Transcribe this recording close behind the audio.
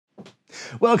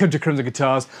Welcome to Crimson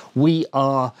Guitars. We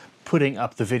are putting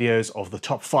up the videos of the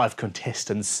top 5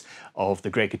 contestants of the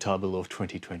Great Guitar Build of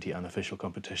 2020 unofficial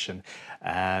competition.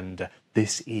 And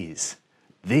this is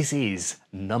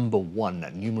number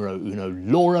 1, numero uno,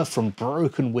 Laura from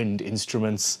Broken Wind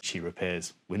Instruments. She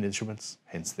repairs wind instruments,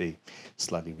 hence the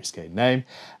slightly risque name.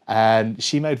 And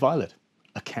she made Violet,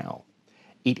 a cow.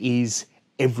 It is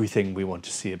everything we want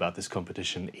to see about this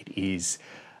competition. It is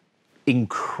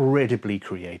incredibly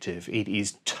creative. It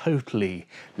is totally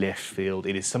left field.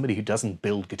 It is somebody who doesn't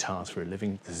build guitars for a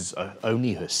living. This is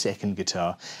only her second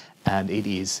guitar, and it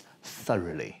is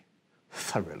thoroughly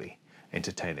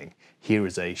entertaining. Here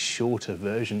is a shorter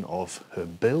version of her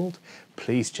build.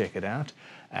 Please check it out.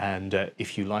 And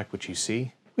if you like what you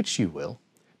see, which you will,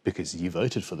 because you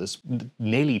voted for this,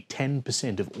 nearly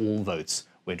 10% of all votes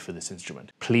went for this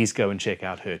instrument. Please go and check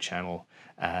out her channel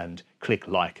and click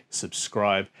like,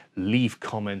 subscribe, leave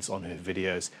comments on her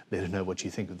videos, let her know what you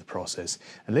think of the process,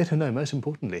 and let her know, most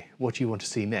importantly, what you want to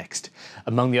see next.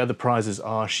 Among the other prizes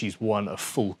are she's won a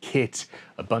full kit,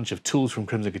 a bunch of tools from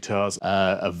Crimson Guitars,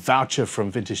 a voucher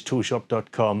from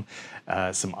vintagetoolshop.com,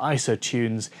 some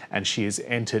ISOtunes, and she is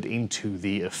entered into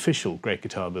the official Great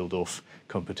Guitar Build-Off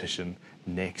competition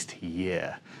next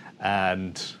year.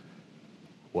 And,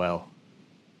 well,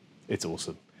 it's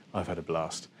awesome. I've had a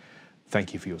blast.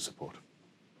 Thank you for your support.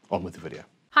 On with the video.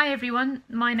 Hi everyone,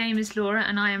 my name is Laura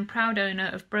and I am proud owner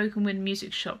of Broken Wind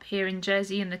Music Shop here in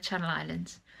Jersey and the Channel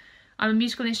Islands. I'm a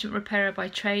musical instrument repairer by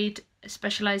trade,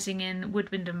 specialising in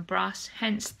woodwind and brass,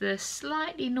 hence the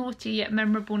slightly naughty yet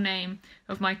memorable name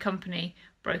of my company,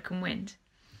 Broken Wind.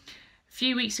 A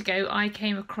few weeks ago I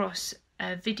came across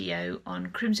a video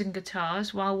on Crimson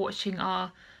Guitars while watching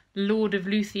our Lord of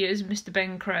Luthiers, Mr.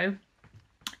 Ben Crow,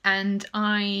 and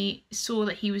I saw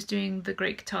that he was doing the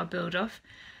Great Guitar Build-Off,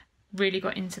 really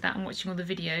got into that and watching all the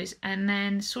videos, and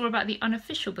then saw about the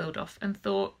unofficial build-off and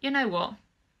thought, you know what,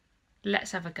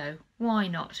 let's have a go. Why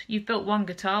not? You've built one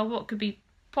guitar, what could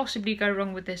possibly go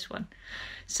wrong with this one?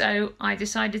 So I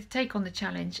decided to take on the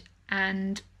challenge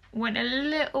and went a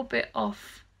little bit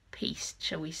off piste,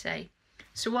 shall we say.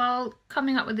 So while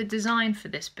coming up with the design for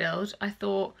this build, I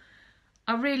thought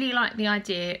I really like the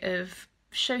idea of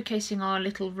showcasing our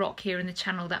little rock here in the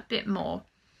channel that bit more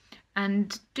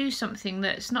and do something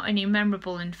that's not only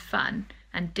memorable and fun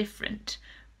and different,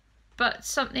 but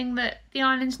something that the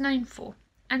island's known for.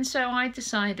 And so I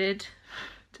decided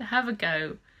to have a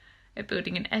go at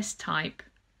building an S-type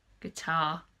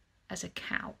guitar as a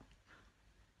cow.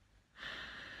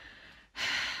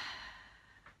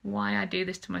 Why I do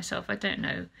this to myself, I don't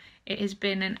know. It has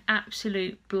been an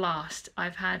absolute blast.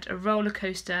 I've had a roller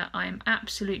coaster. I am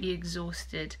absolutely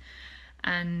exhausted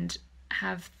and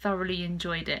have thoroughly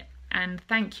enjoyed it. And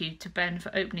thank you to Ben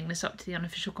for opening this up to the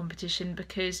unofficial competition,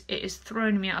 because it has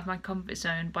thrown me out of my comfort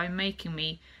zone by making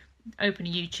me open a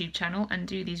YouTube channel and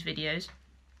do these videos,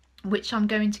 which I'm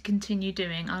going to continue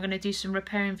doing. I'm going to do some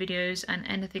repairing videos, and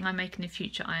anything I make in the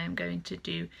future I am going to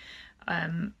do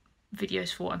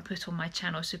videos for and put on my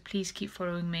channel, so please keep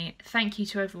following me. Thank you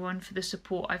to everyone for the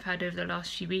support I've had over the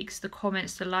last few weeks, the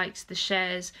comments, the likes, the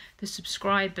shares, the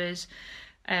subscribers.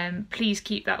 Please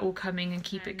keep that all coming and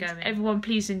keep it going. Everyone,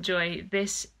 please enjoy.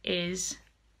 This is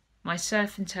my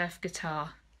surf and turf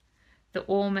guitar, the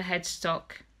Ormer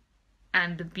headstock,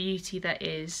 and the beauty that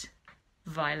is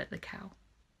Violet the cow.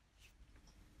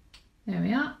 There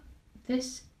we are.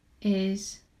 This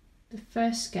is the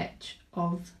first sketch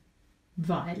of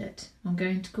Violet. I'm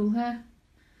going to call her.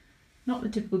 Not the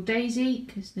typical Daisy,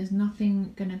 because there's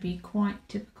nothing going to be quite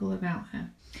typical about her.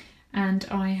 And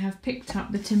I have picked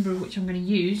up the timber which I'm going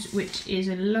to use, which is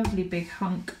a lovely big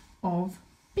hunk of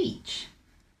beech.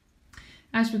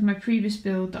 As with my previous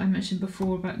build that I mentioned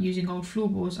before about using old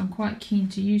floorboards, I'm quite keen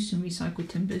to use some recycled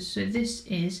timbers. So this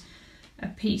is a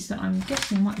piece that I'm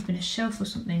guessing might have been a shelf or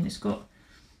something. It's got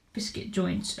biscuit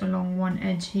joints along one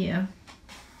edge here,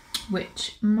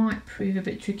 which might prove a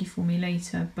bit tricky for me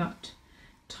later, but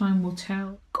time will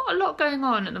tell. Got a lot going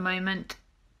on at the moment,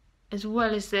 as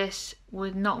well as this,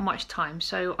 with not much time,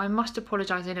 so I must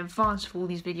apologise in advance for all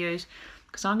these videos,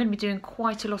 because I'm going to be doing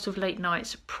quite a lot of late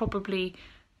nights, probably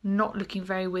not looking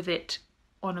very with it,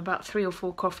 on about 3 or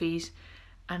 4 coffees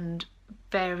and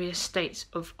various states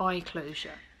of eye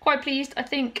closure. Quite pleased. I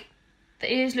think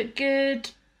the ears look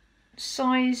good.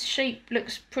 Size, shape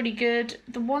looks pretty good.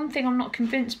 The one thing I'm not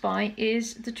convinced by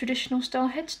is the traditional style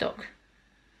headstock.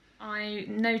 I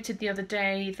noted the other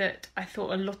day that I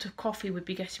thought a lot of coffee would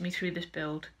be getting me through this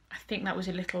build. I think that was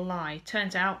a little lie.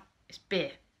 Turns out it's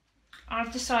beer.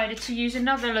 I've decided to use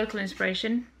another local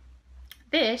inspiration.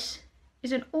 This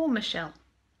is an UnOfficial.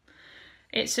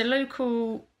 It's a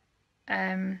local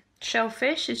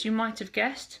shellfish, as you might have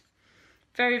guessed.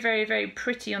 Very, very, very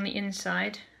pretty on the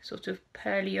inside, sort of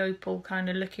pearly opal kind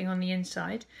of looking on the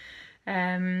inside.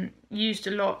 Used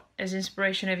a lot as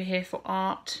inspiration over here for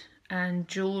art and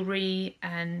jewellery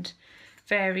and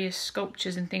various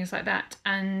sculptures and things like that.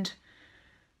 And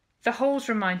the holes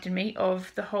reminded me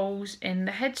of the holes in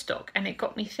the headstock, and it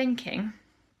got me thinking,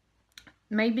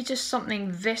 maybe just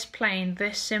something this plain,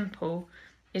 this simple,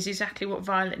 is exactly what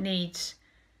Violet needs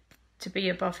to be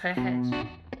above her head.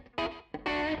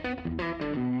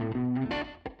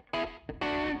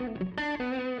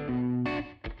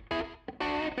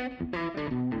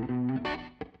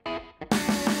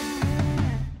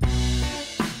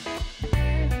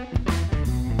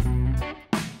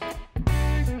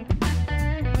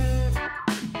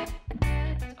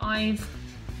 I've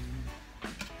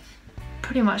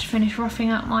pretty much finished roughing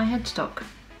out my headstock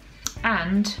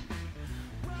and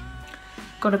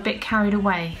got a bit carried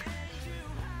away.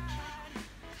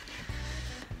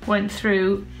 Went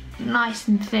through nice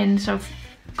and thin, so I've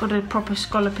got a proper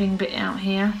scalloping bit out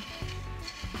here,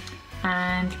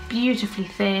 and beautifully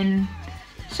thin,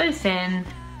 so thin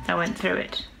I went through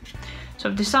it. So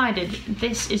I've decided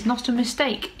this is not a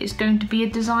mistake, it's going to be a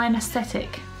design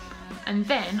aesthetic. And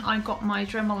then I got my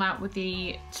Dremel out with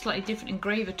the slightly different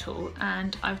engraver tool,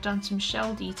 and I've done some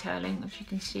shell detailing, if you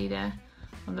can see there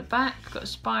on the back. Got a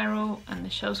spiral and the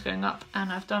shell's going up,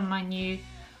 and I've done my new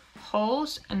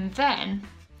holes. And then,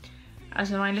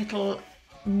 as my little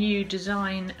new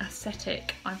design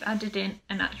aesthetic, I've added in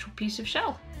an actual piece of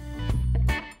shell.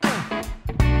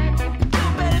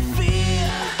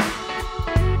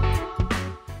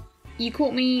 You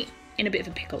caught me in a bit of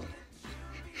a pickle.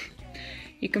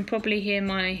 You can probably hear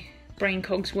my brain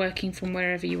cogs working from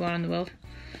wherever you are in the world.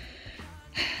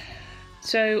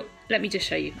 So let me just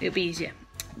show you, it'll be easier.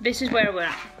 This is where we're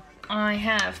at. I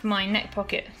have my neck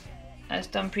pocket, as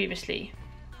done previously,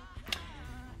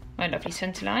 my lovely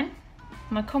centerline,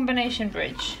 my combination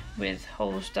bridge with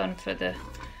holes done for the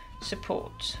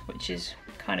support, which is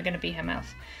kind of going to be her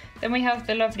mouth. Then we have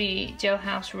the lovely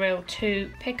Jailhouse Rail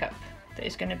 2 pickup, that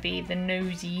is going to be the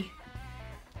nosy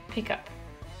pickup.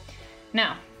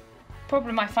 Now, the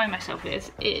problem I find myself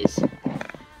with is,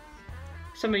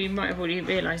 some of you might have already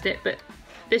realised it, but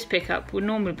this pickup would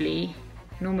normally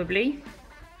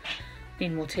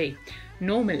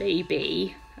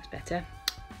be, that's better,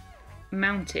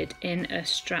 mounted in a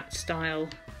Strat style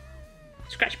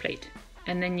scratch plate,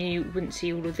 and then you wouldn't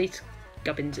see all of these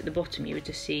gubbins at the bottom, you would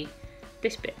just see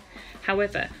this bit.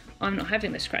 However, I'm not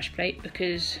having the scratch plate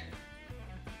because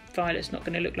Violet's not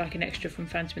going to look like an extra from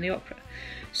Phantom of the Opera.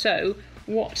 So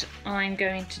what I'm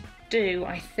going to do,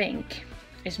 I think,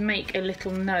 is make a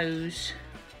little nose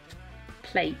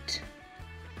plate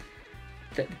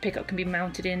that the pickup can be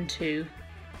mounted into,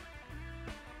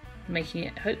 making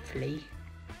it hopefully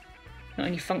not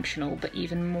only functional but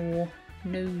even more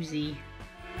nosy.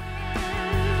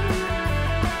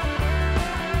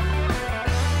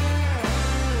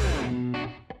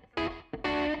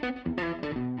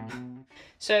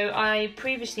 So I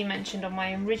previously mentioned on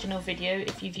my original video,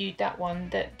 if you viewed that one,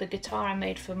 that the guitar I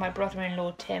made for my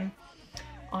brother-in-law Tim,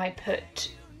 I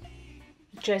put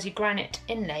Jersey granite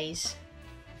inlays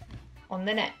on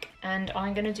the neck, and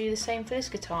I'm going to do the same for this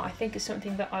guitar. I think it's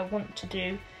something that I want to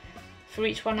do for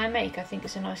each one I make. I think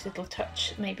it's a nice little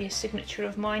touch, maybe a signature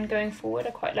of mine going forward.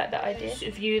 I quite like that idea.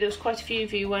 There was quite a few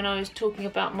of you when I was talking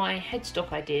about my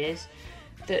headstock ideas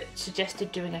that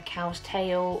suggested doing a cow's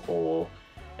tail, or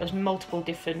there was multiple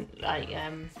different like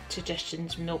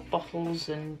suggestions, milk bottles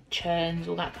and churns,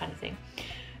 all that kind of thing.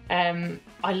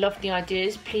 I love the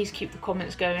ideas. Please keep the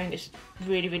comments going. It's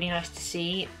really, really nice to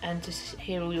see and to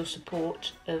hear all your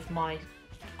support of my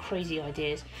crazy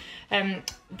ideas.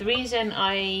 The reason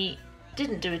I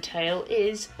didn't do a tail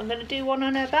is I'm going to do one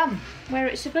on her bum, where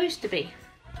it's supposed to be.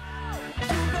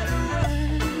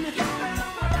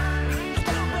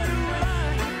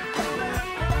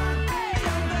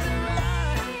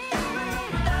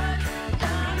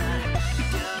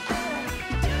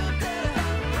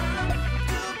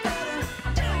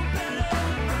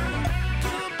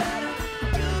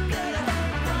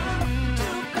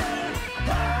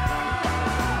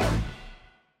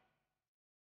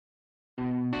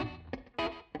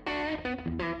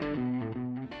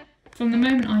 From the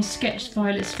moment I sketched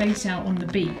Violet's face out on the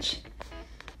beach,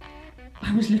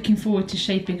 I was looking forward to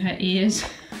shaping her ears.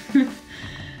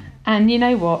 And you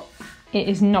know what? It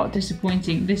is not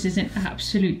disappointing. This is an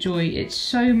absolute joy. It's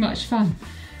so much fun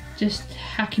just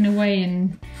hacking away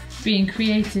and being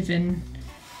creative and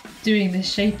doing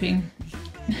this shaping.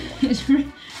 It's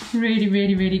really,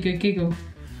 really, really good giggle.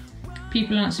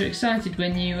 people aren't so excited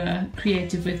when you are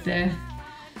creative with their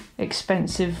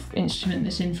expensive instrument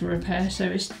that's in for repair, so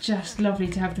it's just lovely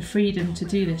to have the freedom to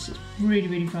do this. It's really,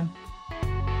 really fun.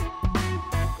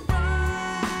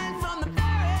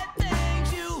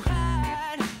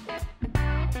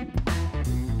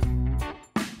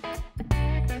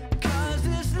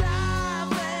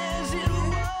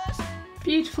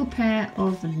 Beautiful pair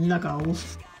of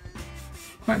Luggles.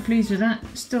 Quite pleased with that.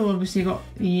 Still obviously got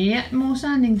yet more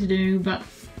sanding to do, but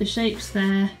the shape's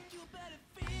there.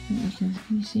 Can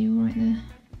you see all right there?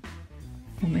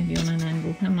 Or maybe on an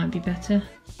angle, that might be better.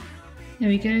 There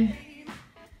we go.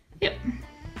 Yep.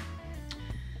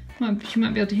 She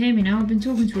might be able to hear me now. I've been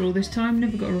talking to her all this time,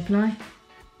 never got a reply.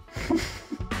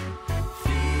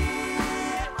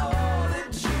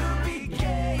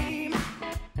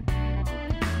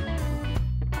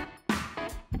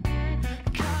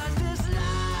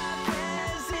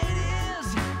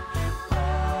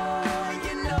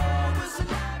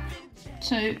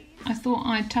 So I thought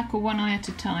I'd tackle one eye at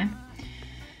a time,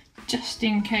 just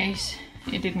in case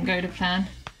it didn't go to plan.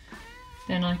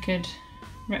 Then I could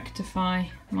rectify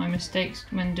my mistakes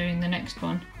when doing the next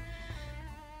one.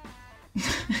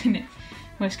 In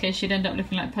worst case, you'd end up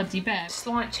looking like Pudsey Bear.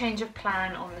 Slight change of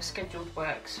plan on the scheduled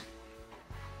works.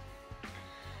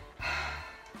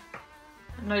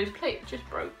 The nose plate just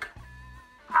broke.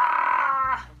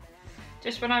 Ah!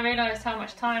 Just when I realised how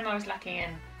much time I was lacking in.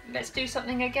 Let's do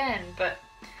something again, but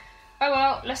oh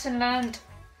well, lesson learned.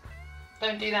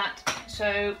 Don't do that.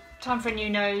 So, time for a new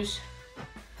nose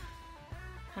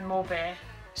and more beer.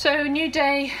 So, new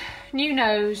day, new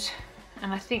nose,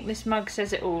 and I think this mug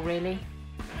says it all, really.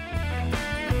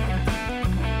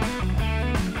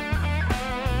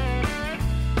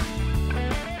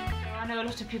 I know a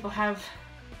lot of people have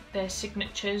their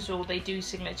signatures, or they do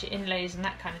signature inlays and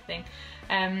that kind of thing.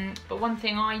 But one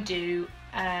thing I do,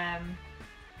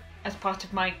 as part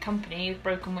of my company,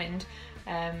 Broken Wind,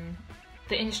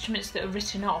 the instruments that are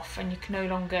written off and you can no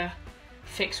longer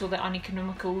fix or they're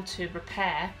uneconomical to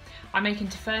repair, I make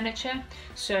into furniture.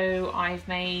 So I've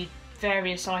made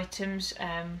various items.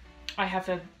 I have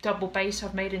a double bass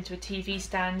I've made into a TV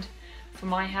stand for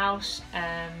my house.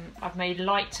 I've made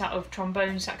lights out of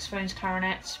trombones, saxophones,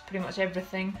 clarinets, pretty much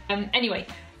everything. Anyway,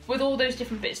 with all those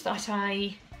different bits that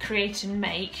I create and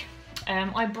make,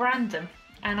 I brand them.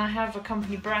 And I have a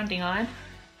company branding iron,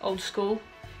 old school,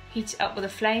 heat it up with a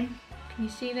flame. Can you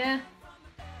see there?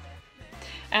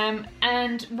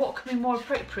 And what can be more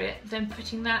appropriate than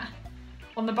putting that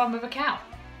on the bum of a cow?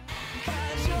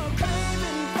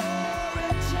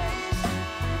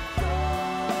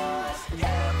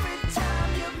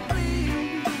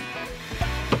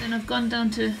 Then I've gone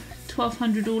down to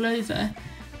 1200 all over,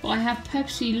 but I have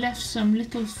purposely left some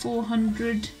little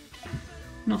 400,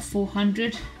 not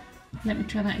 400, let me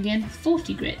try that again,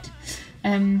 40 grit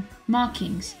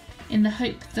markings, in the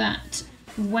hope that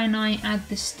when I add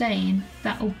the stain,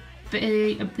 that'll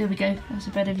be, oh, there we go, that's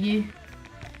a better view.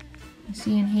 You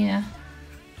see in here.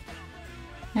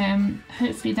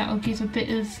 Hopefully that'll give a bit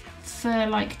of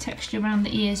fur-like texture around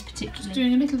the ears particularly.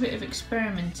 Doing a little bit of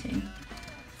experimenting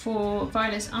for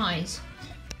Violet's eyes.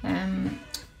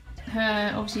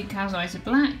 Her, obviously cow's eyes are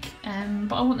black,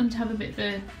 but I want them to have a bit of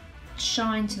a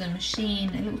shine to them, a sheen,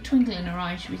 a little twinkle in her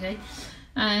eye, should we say.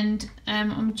 And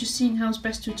I'm just seeing how's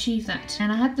best to achieve that.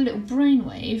 And I had the little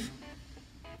brainwave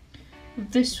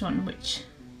of this one, which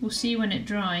we'll see when it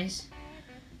dries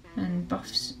and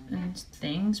buffs and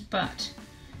things, but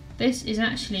this is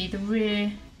actually the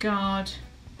rear guard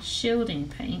shielding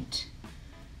paint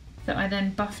that I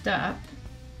then buffed up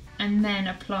and then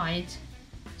applied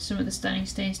some of the stunning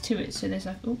stains to it. So there's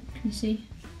like, oh, can you see?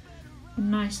 A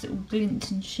nice little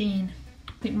glint and sheen.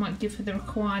 I think might give her the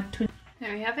required twin.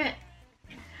 There we have it.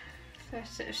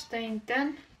 First set of stain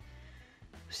done.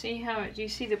 See how it, do you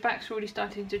see the back's already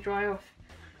starting to dry off?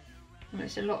 And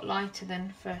it's a lot lighter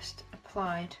than first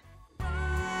applied.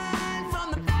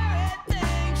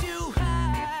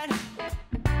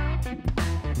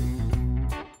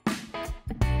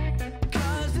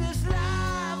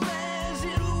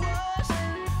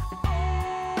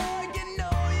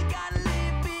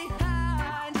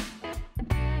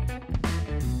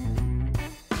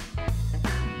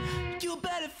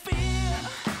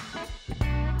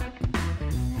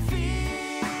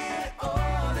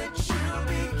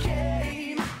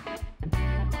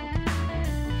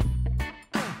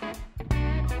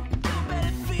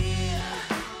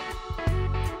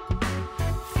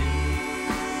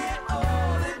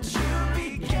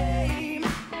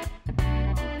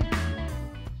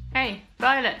 Hey,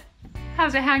 Violet,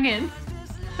 how's it hanging?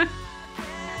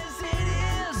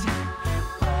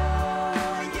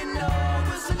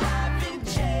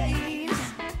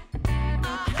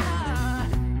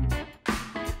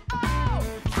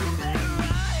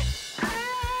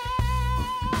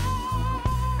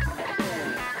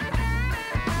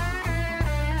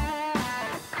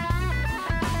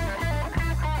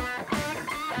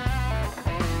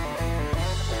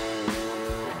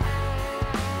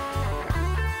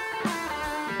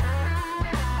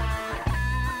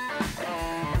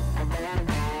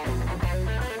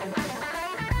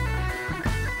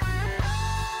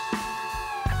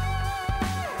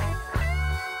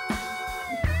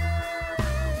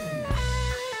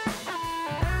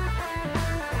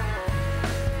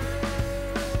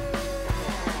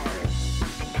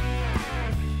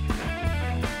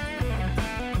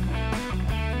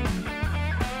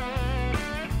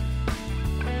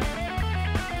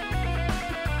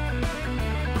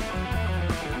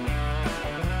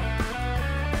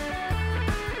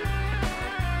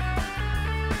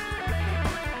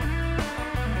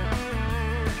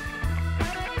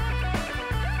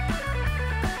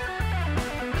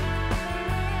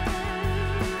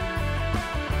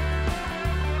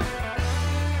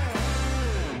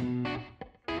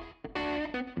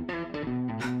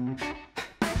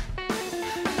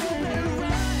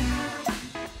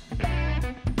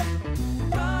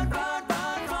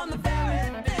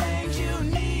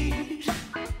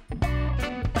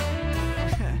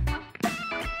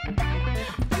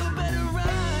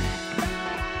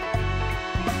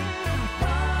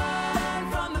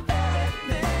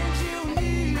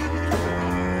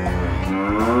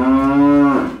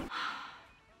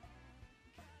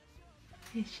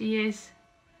 She is.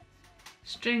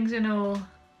 Strings and all.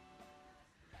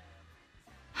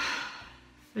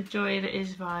 The joy that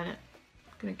is Violet.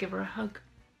 I'm gonna give her a hug.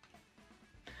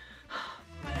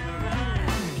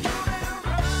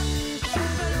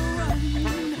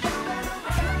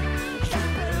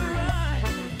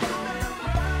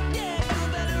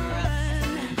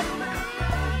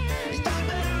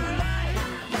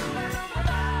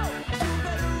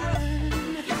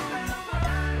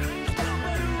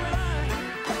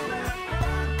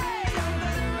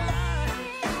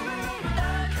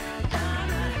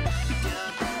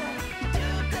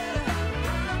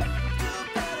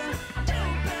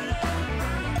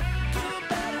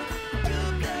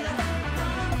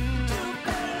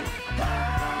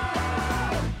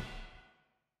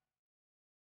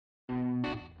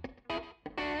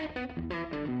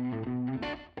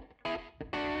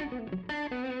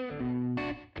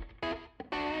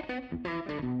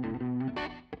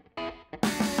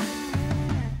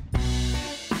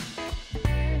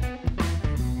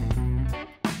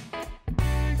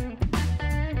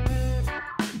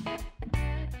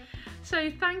 So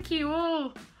thank you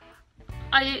all.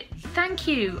 Thank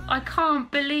you. I can't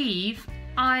believe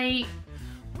I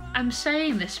am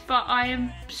saying this, but I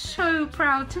am so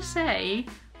proud to say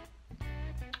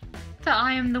that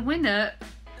I am the winner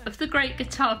of the Great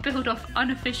Guitar Build-Off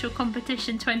Unofficial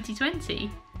Competition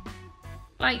 2020.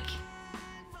 Like,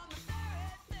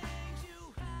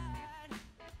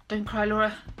 don't cry,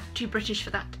 Laura. Too British for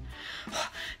that.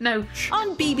 No.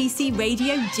 On BBC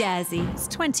Radio Jersey. It's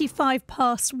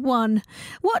 1:25.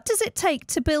 What does it take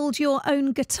to build your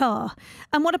own guitar?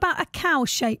 And what about a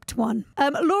cow-shaped one?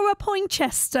 Laura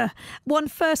Poinchester won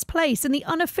first place in the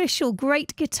Unofficial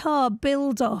Great Guitar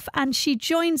Build-Off, and she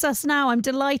joins us now. I'm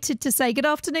delighted to say good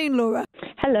afternoon, Laura.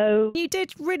 Hello. You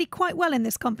did really quite well in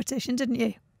this competition, didn't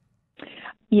you?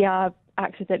 Yeah, I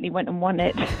accidentally went and won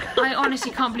it. I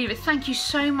honestly can't believe it. Thank you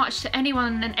so much to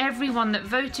anyone and everyone that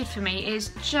voted for me. It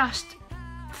is just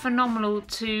phenomenal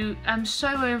I'm so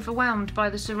overwhelmed by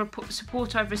the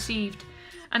support I've received,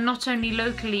 and not only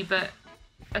locally but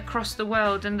across the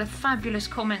world, and the fabulous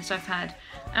comments I've had.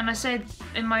 And I said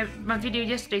in my video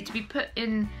yesterday, to be put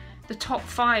in the top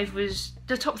 5 was,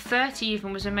 the top 30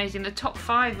 even was amazing. The top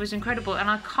 5 was incredible, and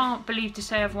I can't believe to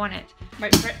say I've won it.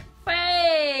 Wait for it.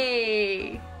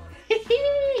 Hey!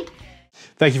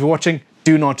 Thank you for watching.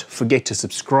 Do not forget to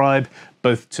subscribe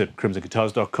both to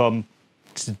crimsonguitars.com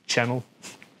channel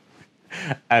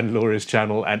and Laura's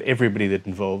channel, and everybody that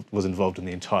was involved in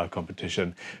the entire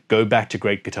competition. Go back to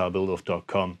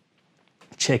greatguitarbuildoff.com.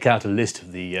 Check out a list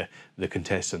of the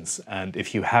contestants, and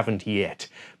if you haven't yet,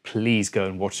 please go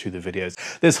and watch through the videos.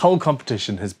 This whole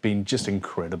competition has been just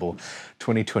incredible.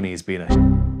 2020 has been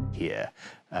a year,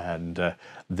 and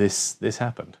this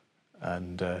happened,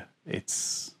 and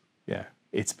it's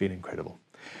been incredible.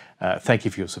 Thank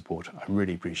you for your support. I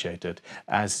really appreciate it,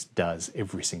 as does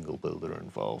every single builder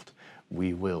involved.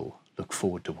 We will look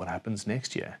forward to what happens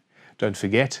next year. Don't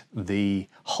forget, the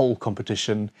whole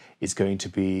competition is going to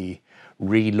be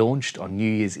relaunched on New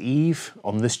Year's Eve.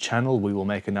 On this channel, we will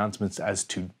make announcements as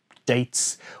to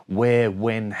dates, where,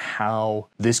 when, how.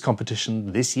 This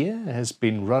competition this year has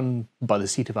been run by the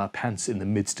seat of our pants in the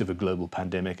midst of a global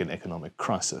pandemic and economic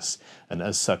crisis, and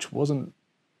as such wasn't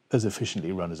as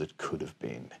efficiently run as it could have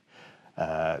been.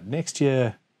 Next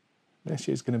year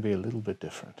is going to be a little bit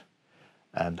different,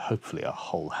 and hopefully a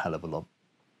whole hell of a lot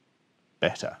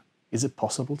better. Is it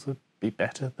possible to be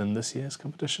better than this year's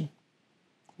competition?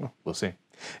 Well, we'll see.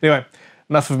 Anyway,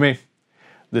 enough of me.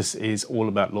 This is all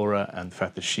about Laura and the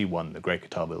fact that she won the Great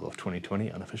Guitar Build-Off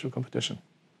 2020 Unofficial competition.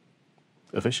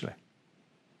 Officially.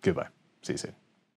 Goodbye. See you soon.